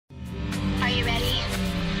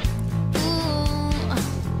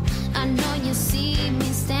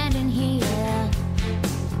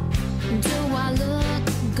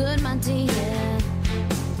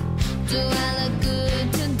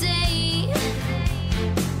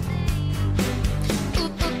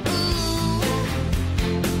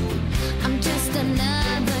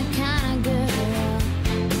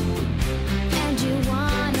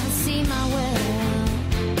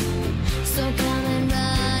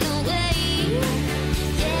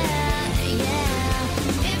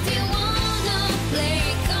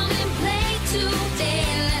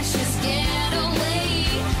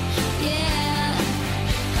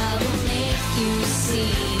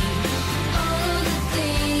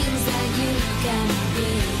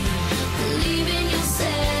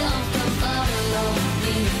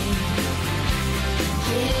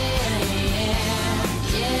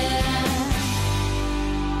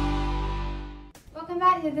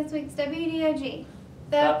this week's WDOG,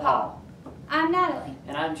 The Paul. I'm Natalie.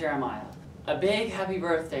 And I'm Jeremiah. A big happy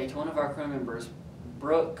birthday to one of our crew members,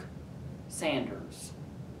 Brooke Sanders.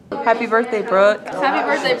 Happy birthday, Brooke. Happy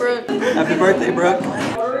birthday, Brooke. Happy birthday, Brooke.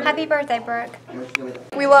 Happy birthday, Brooke.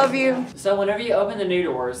 We love you. So whenever you open the new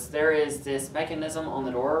doors, there is this mechanism on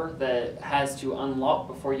the door that has to unlock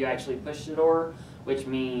before you actually push the door, which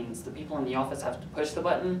means the people in the office have to push the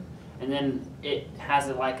button, and then it has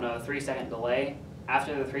like a 3-second delay.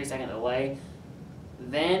 After the 3-second delay,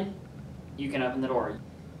 then you can open the door.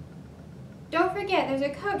 Don't forget there's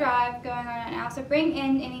a code drive going on right now, so bring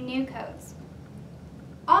in any new codes.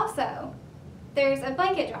 Also, there's a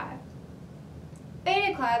blanket drive.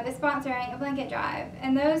 Beta Club is sponsoring a blanket drive,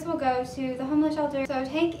 and those will go to the homeless shelter, so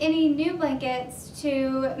take any new blankets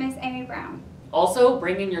to Miss Amy Brown. Also,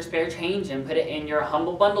 bring in your spare change and put it in your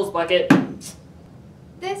Humble Bundles bucket.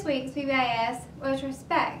 This week's PBIS was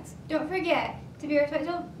respect. Don't forget to be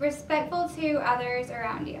respectful to others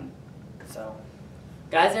around you. So,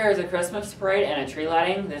 guys, there is a Christmas parade and a tree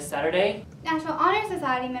lighting this Saturday. National Honor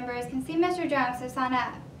Society members can see Mr. Jones to sign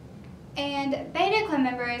up. And Beta Club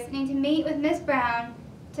members need to meet with Miss Brown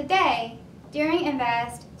today during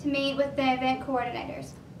Invest to meet with the event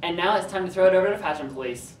coordinators. And now it's time to throw it over to Fashion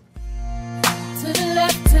Police. To the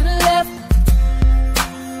left, to the left.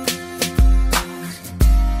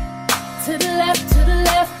 To the left, to the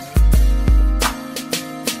left.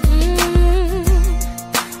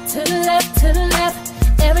 To the left, to the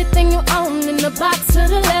left. Everything you own in the box to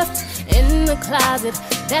the left. In the closet,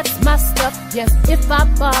 that's my stuff. Yes, if I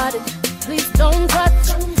bought it, please don't touch.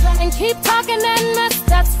 And keep talking that mess,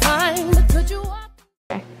 that's fine. But could you walk?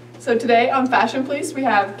 Okay. So today on Fashion Police we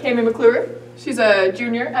have Kami McClure. She's a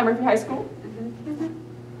junior at Murphy High School.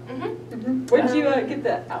 Where did you get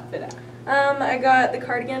that outfit at? I got the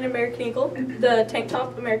cardigan American Eagle, the tank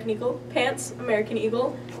top American Eagle, pants American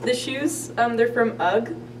Eagle, the shoes they're from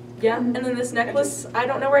UGG, yeah, and then this necklace, I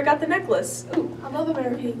don't know where I got the necklace. Ooh, I love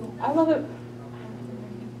American Eagle. I love it.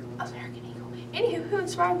 American Eagle. Anywho, who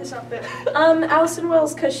inspired this outfit? Allison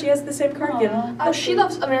Wells, because she has the same cardigan. Oh, she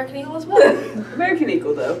loves American Eagle as well. American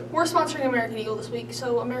Eagle, though. We're sponsoring American Eagle this week,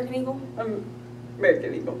 so American Eagle.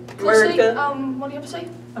 American Eagle. Felicity, America. what do you have to say?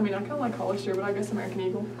 I mean, I kind of like Hollister, but I guess American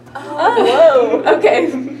Eagle. Oh, whoa, okay.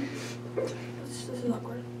 This is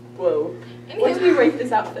awkward. Whoa. What do you rate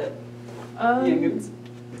this outfit? Youngins.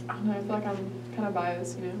 I don't know, I feel like I'm kind of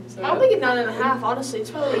biased, you know. So I'll make it 9.5, honestly.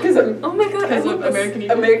 It's probably Because Oh my god, I because love of this. American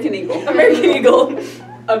Eagle. American Eagle. American Eagle.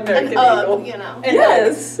 American an Eagle. you know. And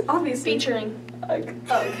Yes, obviously. Featuring UGG.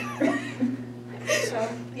 UGG. So,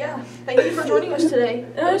 yeah. Thank you for joining us today.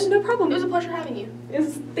 There's no problem. It was a pleasure having you.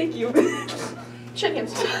 Yes, thank you. Shake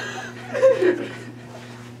hands.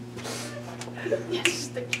 Yes,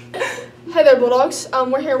 thank you. Hey there, Bulldogs.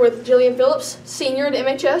 We're here with Jillian Phillips, senior at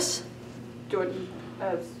MHS. Jordan,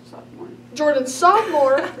 sophomore. Jordan,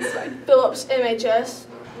 sophomore. That's fine. Phillips, MHS.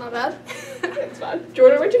 Not bad. That's fine.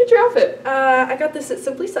 Jordan, where'd you get your outfit? I got this at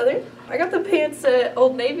Simply Southern. I got the pants at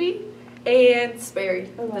Old Navy and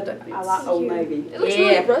Sperry. The duck boots. I like Old Navy. It looks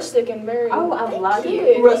really rustic and very Oh, I like cute.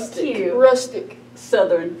 it. Rustic. Rustic.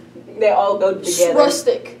 Southern. They all go together.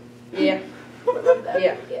 Rustic. Yeah.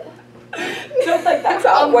 Yeah. Yeah. Don't think that's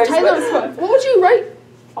how it works, but Taylor, it's fun. what would you rate?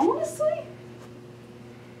 Honestly,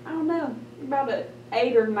 I don't know. About an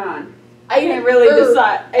 8 or 9. I 8 can't really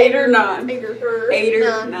decide. 8 or 9. 8 8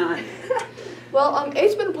 or 9. Well,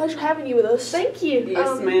 it's been a pleasure having you with us. Thank you.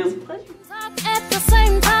 Yes, ma'am. Talk at the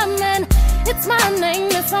same time, and it's my name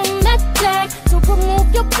that's on that flag. So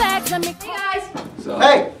remove your bags, let me. Hey guys! So,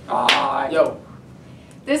 Hey! Yo.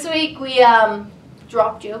 This week we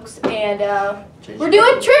dropped jokes and we're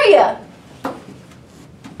doing trivia!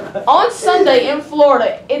 On Sunday in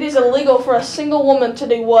Florida, it is illegal for a single woman to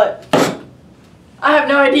do what? I have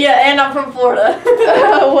no idea and I'm from Florida.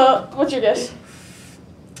 Well, what's your guess?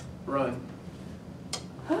 Run.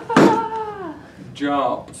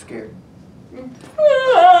 Jump. Scared.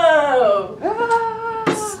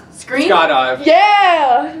 Scream? Skydive.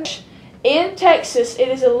 Yeah! In Texas, it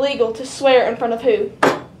is illegal to swear in front of who?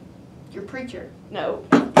 Your preacher. No.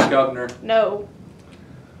 Governor. No.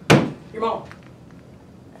 Your mom.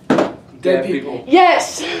 Dead people.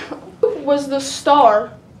 Yes! Who was the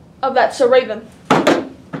star of That's So Raven?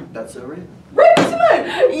 That's so real.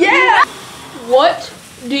 Yeah! What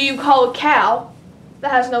do you call a cow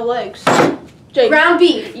that has no legs? Jake. Ground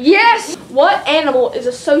beef. Yes! What animal is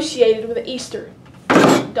associated with Easter?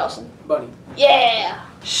 Dawson. Bunny. Yeah!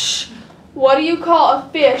 Shh. What do you call a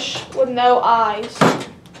fish with no eyes?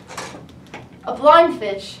 A blind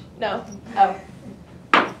fish. No. Oh.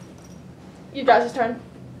 You guys' turn.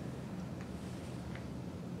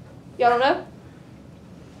 Y'all don't know?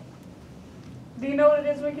 Do you know what it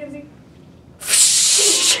is, Mackenzie?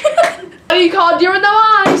 What do you call deer with no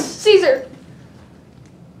eyes? Caesar.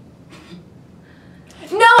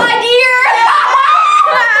 No idea!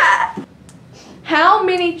 How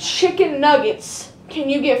many chicken nuggets can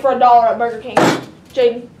you get for $1 at Burger King?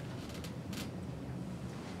 Jaden.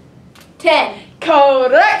 10.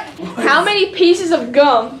 Correct. How many pieces of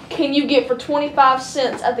gum can you get for 25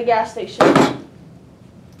 cents at the gas station?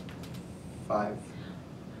 5.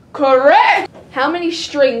 Correct. How many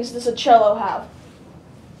strings does a cello have?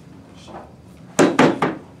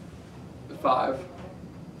 5.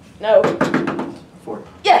 No. 4.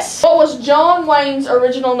 Yes. What was John Wayne's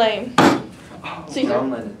original name? Caesar.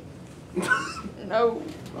 John Lennon. No.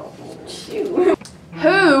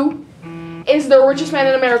 Who is the richest man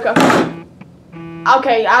in America?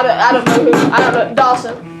 Okay, I don't know who. I don't know.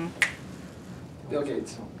 Dawson. Bill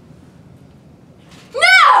Gates.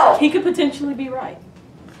 No! He could potentially be right.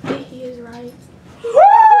 He is right.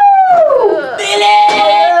 Billy!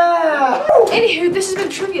 Anywho, this has been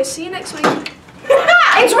trivia. See you next week.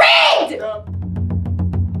 It's rigged!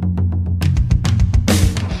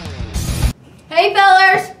 Hey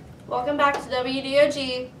fellers! Welcome back to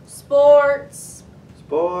WDOG Sports.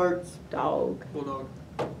 Sports. Dog. Bulldog.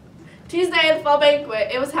 Tuesday, the fall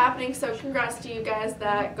banquet. It was happening, so congrats to you guys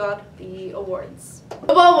that got the awards.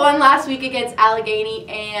 Football won last week against Allegheny,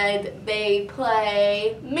 and they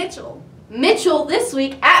play Mitchell. Mitchell this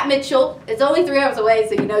week at Mitchell. It's only 3 hours away,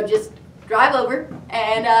 so just drive over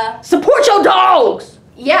and Support your dogs!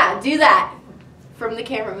 yeah, do that from the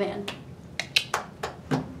cameraman.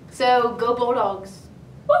 So go Bulldogs.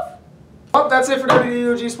 Woof. Well, that's it for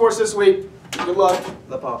WDOG Sports this week. Good luck.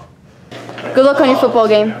 Good luck on your football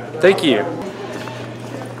game. Thank you.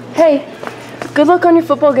 Hey, good luck on your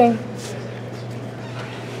football game.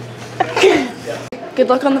 Good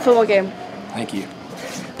luck on the football game. Thank you.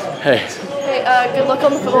 Hey, Hey, good luck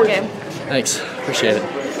on the football game. thanks. Appreciate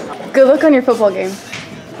it. Good luck on your football game.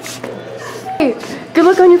 Hey, good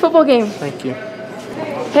luck on your football game. Thank you.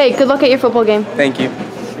 Hey, good luck at your football game. Thank you.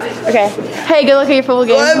 Okay. Hey, good luck at your football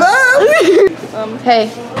game. Hey.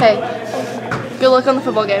 Good luck on the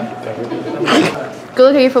football game. Good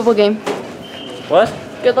luck at your football game. What?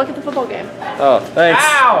 Good luck at the football game. Oh, thanks.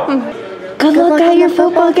 Good luck at your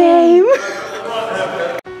football game.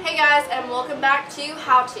 Hey guys, and welcome back to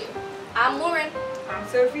How To. I'm Lauren. I'm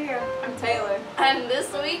Sophia. I'm Taylor. And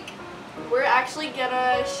this week, we're actually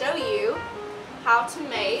gonna show you how to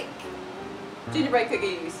make Gingerbread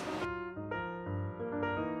cookies.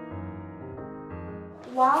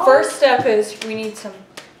 wow. First step is we need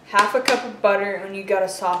half a cup of butter, and you gotta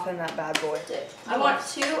soften that bad boy. I want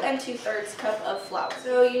 2 2/3 cup of flour.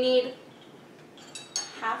 So you need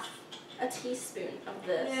half a teaspoon of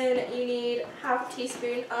this. And you need half a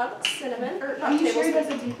teaspoon of cinnamon. Or not tablespoon. that's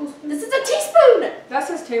a tablespoon? This is a teaspoon! That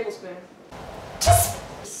says tablespoon.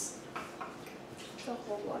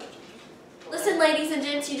 Listen, ladies and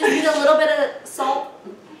gents, you just need a little bit of salt.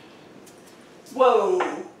 Whoa.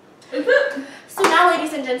 So now,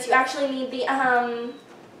 ladies and gents, you actually need the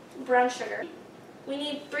brown sugar. We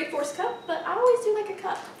need 3/4 cup, but I always do like a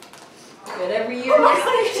cup. Good every year.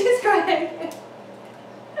 She's crying.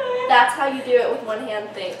 That's how you do it with one hand,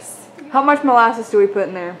 thanks. How much molasses do we put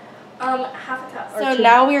in there? Half a cup. Or So two.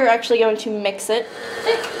 now we are actually going to mix it.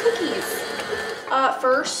 Cookies.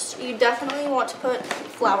 First, you definitely want to put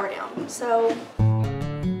flour down. So.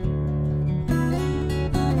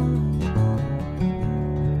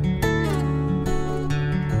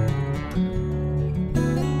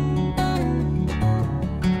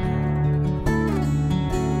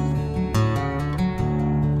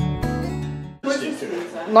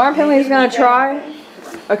 Lauren Finley is gonna try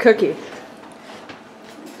a cookie.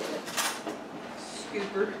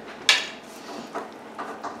 Scooper.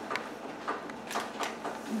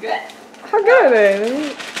 How good are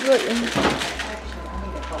they? Look.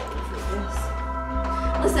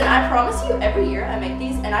 Listen, I promise you every year I make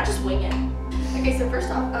these and I just wing it. Okay, so first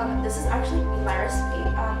off, this is actually my recipe.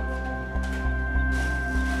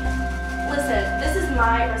 Listen, this is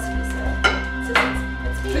my recipe, so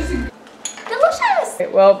it's me. Delicious! Okay,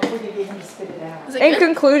 well, Is it in good?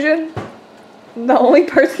 conclusion, the only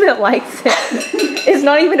person that likes it is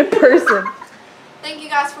not even a person. Thank you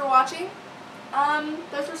guys for watching.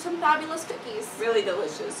 Those were some fabulous cookies. Really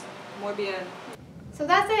delicious. Muy bien. So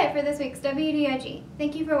that's it for this week's WDOG.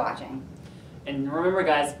 Thank you for watching. And remember,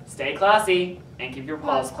 guys, stay classy and keep your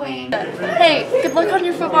paws clean. Hey, good luck on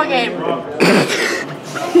your football game.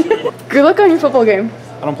 Good luck on your football game.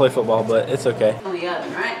 I don't play football, but it's okay. On the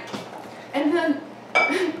oven, right? And then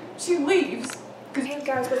she leaves. Hey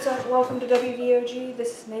guys, what's up? Welcome to WDOG.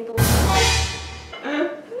 This is Mabel.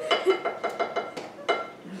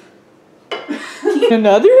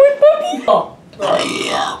 Another one, puppy? Oh.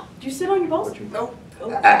 Did you sit on your balls? No.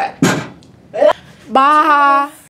 Bye.